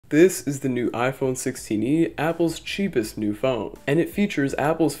This is the new iPhone 16e, Apple's cheapest new phone, and it features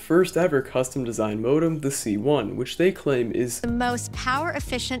Apple's first ever custom designed modem, the C1, which they claim is the most power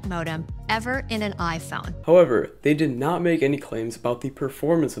efficient modem ever in an iPhone. However, they did not make any claims about the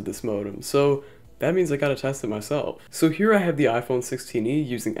performance of this modem, so that means I gotta test it myself. So here I have the iPhone 16e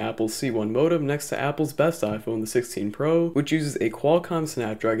using Apple's C1 modem next to Apple's best iPhone, the 16 Pro, which uses a Qualcomm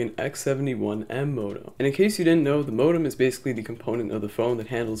Snapdragon X71M modem. And in case you didn't know, the modem is basically the component of the phone that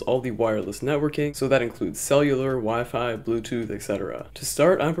handles all the wireless networking, so that includes cellular, Wi-Fi, Bluetooth, etc. To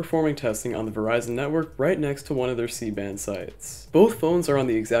start, I'm performing testing on the Verizon network right next to one of their C-band sites. Both phones are on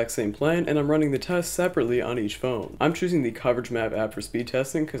the exact same plan, and I'm running the tests separately on each phone. I'm choosing the Coverage Map app for speed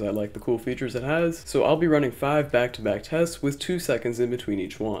testing because I like the cool features it has, so I'll be running 5 back-to-back tests with 2 seconds in between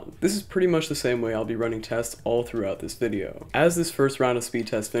each one. This is pretty much the same way I'll be running tests all throughout this video. As this first round of speed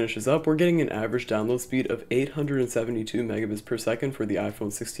test finishes up, we're getting an average download speed of 872 megabits per second for the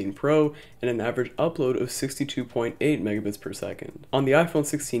iPhone 16 Pro and an average upload of 62.8 megabits per second. On the iPhone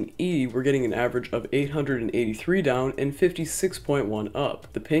 16e, we're getting an average of 883 down and 56.1 up.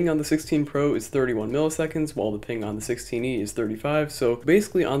 The ping on the 16 Pro is 31 milliseconds, while the ping on the 16e is 35, so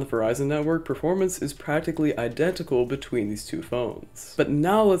basically on the Verizon network, performance is practically identical between these two phones. But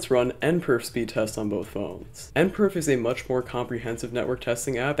now let's run NPerf speed test on both phones. NPerf is a much more comprehensive network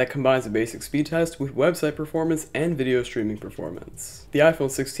testing app that combines a basic speed test with website performance and video streaming performance. The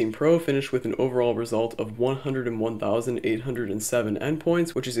iPhone 16 Pro finished with an overall result of 101,807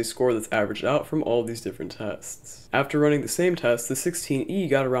 endpoints, which is a score that's averaged out from all these different tests. After running the same test, the 16e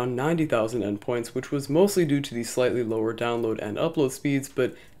got around 90,000 endpoints, which was mostly due to the slightly lower download and upload speeds,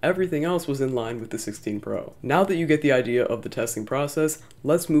 but everything else was in line with the 16 Pro. Now that you get the idea of the testing process,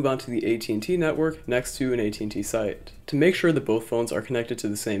 let's move on to the AT&T network next to an AT&T site. To make sure that both phones are connected to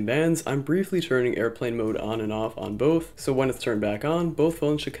the same bands, I'm briefly turning airplane mode on and off on both, so when it's turned back on, both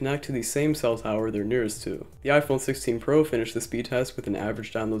phones should connect to the same cell tower they're nearest to. The iPhone 16 Pro finished the speed test with an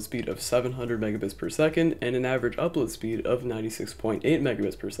average download speed of 700 megabits per second and an average upload speed of 96.8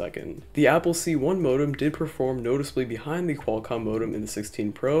 megabits per second. The Apple C1 modem did perform noticeably behind the Qualcomm modem in the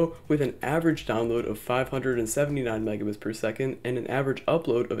 16 Pro with an average download of 579 megabits per second and an average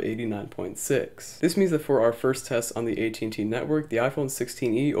upload of 89.6. This means that for our first test on the AT&T network, the iPhone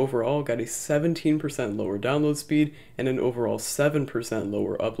 16e overall got a 17% lower download speed and an overall 7%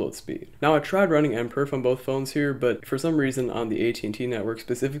 lower upload speed. Now I tried running NPerf on both phones here, but for some reason on the AT&T network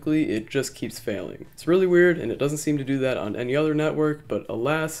specifically, it just keeps failing. It's really weird and it doesn't seem to do that on any other network, but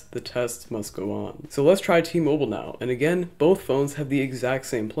alas, the tests must go on. So let's try T-Mobile now, and again, both phones have the exact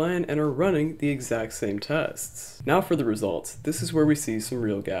same plan and are running the exact same tests. Now for the results, this is where we see some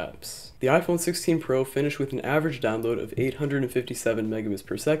real gaps. The iPhone 16 Pro finished with an average download of 857 megabits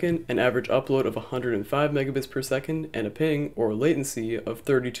per second, an average upload of 105 megabits per second, and a ping, or latency, of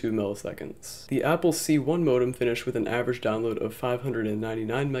 32 milliseconds. The Apple C1 modem finished with an average download of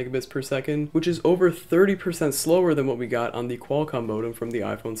 599 megabits per second, which is over 30% slower than what we got on the Qualcomm modem from the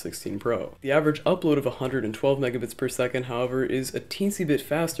iPhone 16 Pro. The average upload of 112 megabits per second, however, is a teensy bit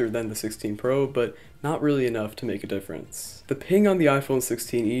faster than the 16 Pro, but not really enough to make a difference. The ping on the iPhone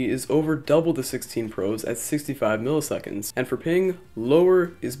 16e is over double the 16 Pro's at 65 milliseconds, and for ping,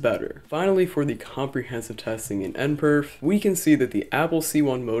 lower is better. Finally, for the comprehensive testing in NPerf, we can see that the Apple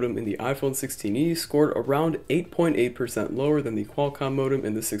C1 modem in the iPhone 16e scored around 8.8% lower than the Qualcomm modem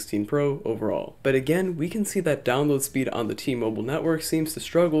in the 16 Pro overall. But again, we can see that download speed on the T-Mobile network seems to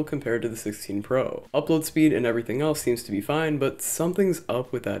struggle compared to the 16 Pro. Upload speed and everything else seems to be fine, but something's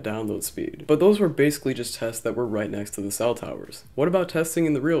up with that download speed. But those were basically just tests that were right next to the cell towers. What about testing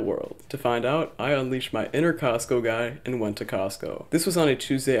in the real world? To find out, I unleashed my inner Costco guy and went to Costco. This was on a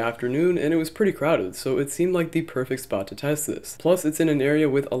Tuesday afternoon and it was pretty crowded, so it seemed like the perfect spot to test this. Plus, it's in an area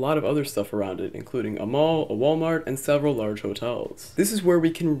with a lot of other stuff around it, including a mall, a Walmart, and several large hotels. This is where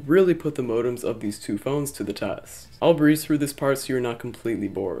we can really put the modems of these two phones to the test. I'll breeze through this part so you're not completely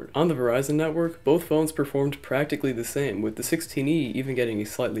bored. On the Verizon network, both phones performed practically the same, with the 16e even getting a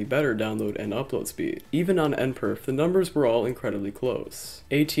slightly better download and upload speed. Even on NPerf, the numbers were all incredibly close.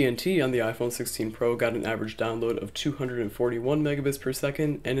 AT&T on the iPhone 16 Pro got an average download of 241 megabits per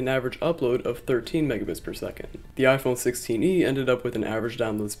second and an average upload of 13 megabits per second. The iPhone 16e ended up with an average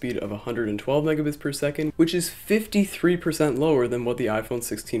download speed of 112 megabits per second, which is 53% lower than what the iPhone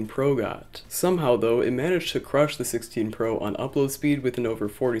 16 Pro got. Somehow though, it managed to crush the 16 Pro on upload speed with an over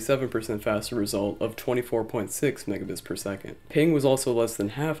 47% faster result of 24.6 megabits per second. Ping was also less than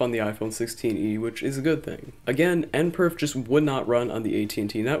half on the iPhone 16e, which which is a good thing. Again, nperf just would not run on the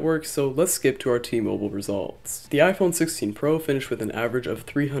AT&T network, so let's skip to our T-Mobile results. The iPhone 16 Pro finished with an average of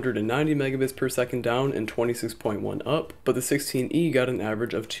 390 megabits per second down and 26.1 up, but the 16E got an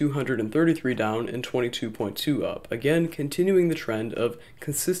average of 233 down and 22.2 up, again continuing the trend of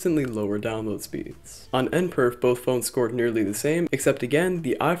consistently lower download speeds. On nperf, both phones scored nearly the same, except again,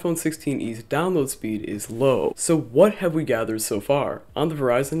 the iPhone 16e's download speed is low. So what have we gathered so far? On the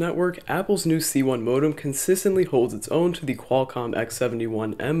Verizon network, Apple's new C1 modem consistently holds its own to the Qualcomm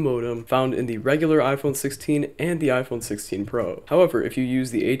X71M modem found in the regular iPhone 16 and the iPhone 16 Pro. However, if you use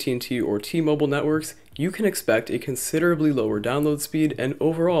the AT&T or T-Mobile networks, you can expect a considerably lower download speed and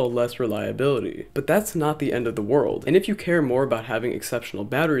overall less reliability. But that's not the end of the world, and if you care more about having exceptional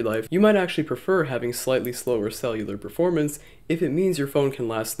battery life, you might actually prefer having slightly slower cellular performance if it means your phone can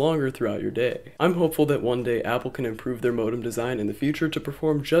last longer throughout your day. I'm hopeful that one day Apple can improve their modem design in the future to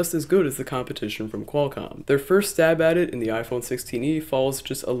perform just as good as the competition from Qualcomm. Their first stab at it in the iPhone 16e falls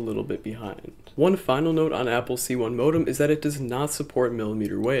just a little bit behind. One final note on Apple's C1 modem is that it does not support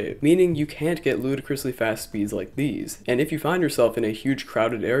millimeter wave, meaning you can't get ludicrously fast speeds like these. And if you find yourself in a huge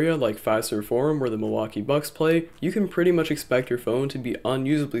crowded area like Fiserv Forum where the Milwaukee Bucks play, you can pretty much expect your phone to be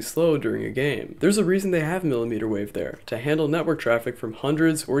unusably slow during a game. There's a reason they have millimeter wave there, to handle network traffic from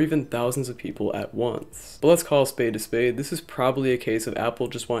hundreds or even thousands of people at once. But let's call a spade. This is probably a case of Apple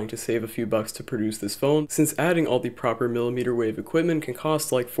just wanting to save a few bucks to produce this phone, since adding all the proper millimeter wave equipment can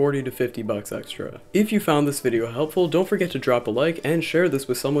cost like 40 to 50 bucks extra. If you found this video helpful, don't forget to drop a like and share this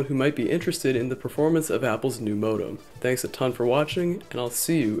with someone who might be interested in the performance of Apple's new modem. Thanks a ton for watching, and I'll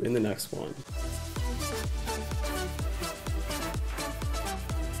see you in the next one.